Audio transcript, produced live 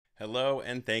Hello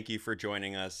and thank you for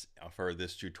joining us for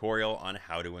this tutorial on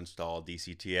how to install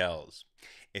DCTLs.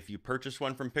 If you purchased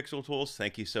one from PixelTools,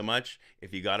 thank you so much.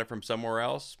 If you got it from somewhere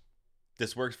else,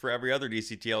 this works for every other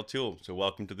DCTL tool, so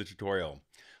welcome to the tutorial.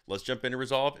 Let's jump into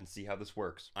Resolve and see how this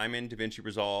works. I'm in DaVinci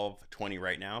Resolve 20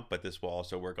 right now, but this will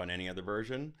also work on any other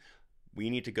version. We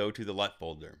need to go to the LUT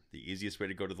folder. The easiest way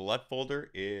to go to the LUT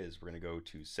folder is we're going to go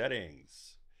to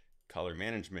Settings, Color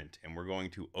Management, and we're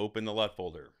going to open the LUT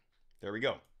folder. There we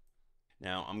go.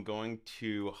 Now I'm going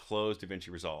to close DaVinci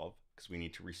Resolve because we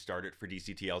need to restart it for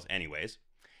DCTLs anyways.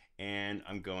 And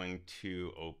I'm going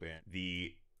to open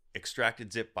the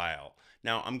extracted zip file.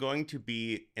 Now I'm going to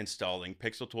be installing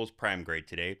PixelTools Prime Grade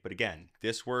today, but again,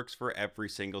 this works for every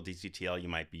single DCTL you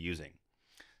might be using.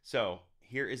 So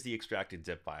here is the extracted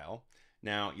zip file.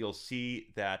 Now you'll see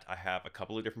that I have a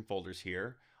couple of different folders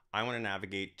here. I want to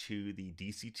navigate to the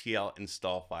DCTL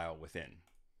install file within.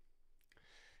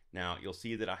 Now you'll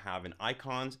see that I have an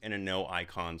icons and a no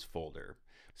icons folder.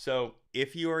 So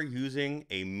if you are using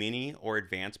a mini or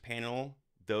advanced panel,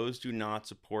 those do not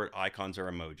support icons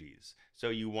or emojis. So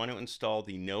you want to install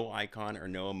the no icon or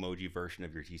no emoji version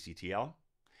of your DCTL.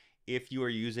 If you are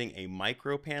using a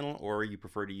micro panel or you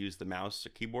prefer to use the mouse or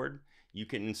keyboard, you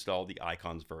can install the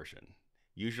icons version.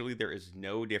 Usually there is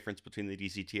no difference between the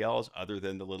DCTLs other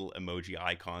than the little emoji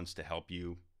icons to help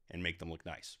you and make them look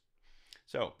nice.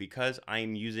 So because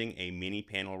I'm using a mini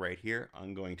panel right here,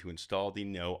 I'm going to install the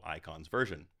no icons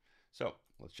version. So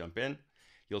let's jump in.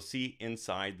 You'll see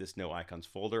inside this no icons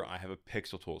folder, I have a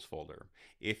PixelTools folder.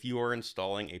 If you are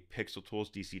installing a PixelTools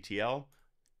DCTL,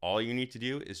 all you need to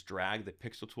do is drag the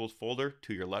PixelTools folder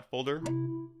to your LUT folder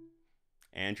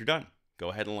and you're done. Go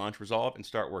ahead and launch Resolve and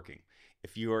start working.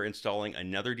 If you are installing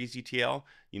another DCTL,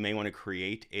 you may want to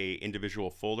create an individual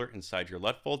folder inside your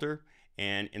LUT folder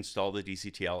and install the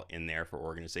DCTL in there for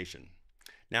organization.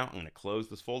 Now I'm going to close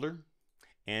this folder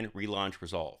and relaunch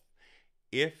Resolve.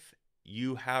 If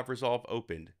you have Resolve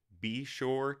opened, be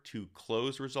sure to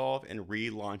close Resolve and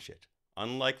relaunch it.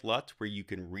 Unlike LUT, where you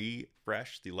can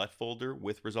refresh the LUT folder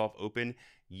with Resolve open,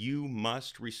 you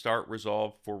must restart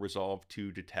Resolve for Resolve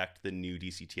to detect the new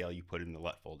DCTL you put in the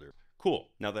LUT folder. Cool.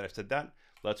 Now that I've said that,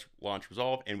 let's launch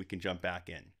Resolve and we can jump back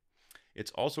in.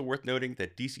 It's also worth noting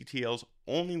that DCTLs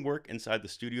only work inside the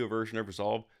studio version of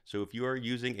Resolve, so if you are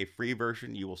using a free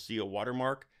version, you will see a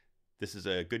watermark. This is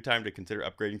a good time to consider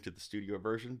upgrading to the studio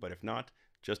version, but if not,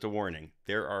 just a warning.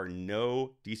 There are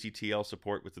no DCTL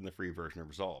support within the free version of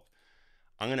Resolve.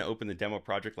 I'm going to open the demo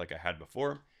project like I had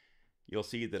before. You'll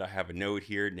see that I have a node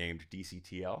here named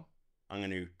DCTL. I'm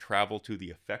going to travel to the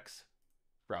effects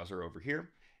browser over here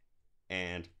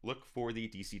and look for the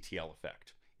DCTL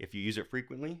effect. If you use it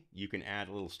frequently, you can add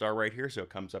a little star right here so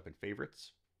it comes up in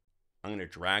favorites. I'm going to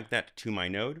drag that to my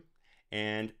node,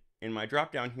 and in my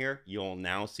drop down here, you'll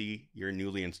now see your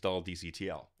newly installed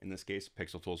DCTL, in this case,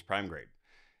 PixelTools Prime Grade.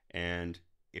 And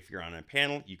if you're on a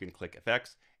panel, you can click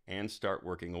Effects and start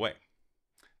working away.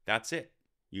 That's it.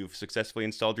 You've successfully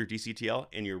installed your DCTL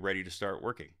and you're ready to start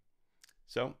working.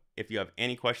 So if you have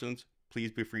any questions,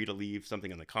 please be free to leave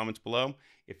something in the comments below.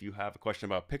 If you have a question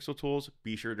about PixelTools,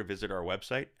 be sure to visit our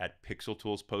website at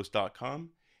pixeltoolspost.com,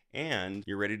 and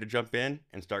you're ready to jump in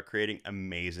and start creating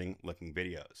amazing looking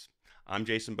videos. I'm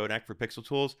Jason Bodak for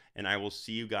PixelTools, and I will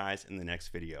see you guys in the next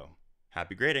video.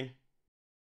 Happy grading!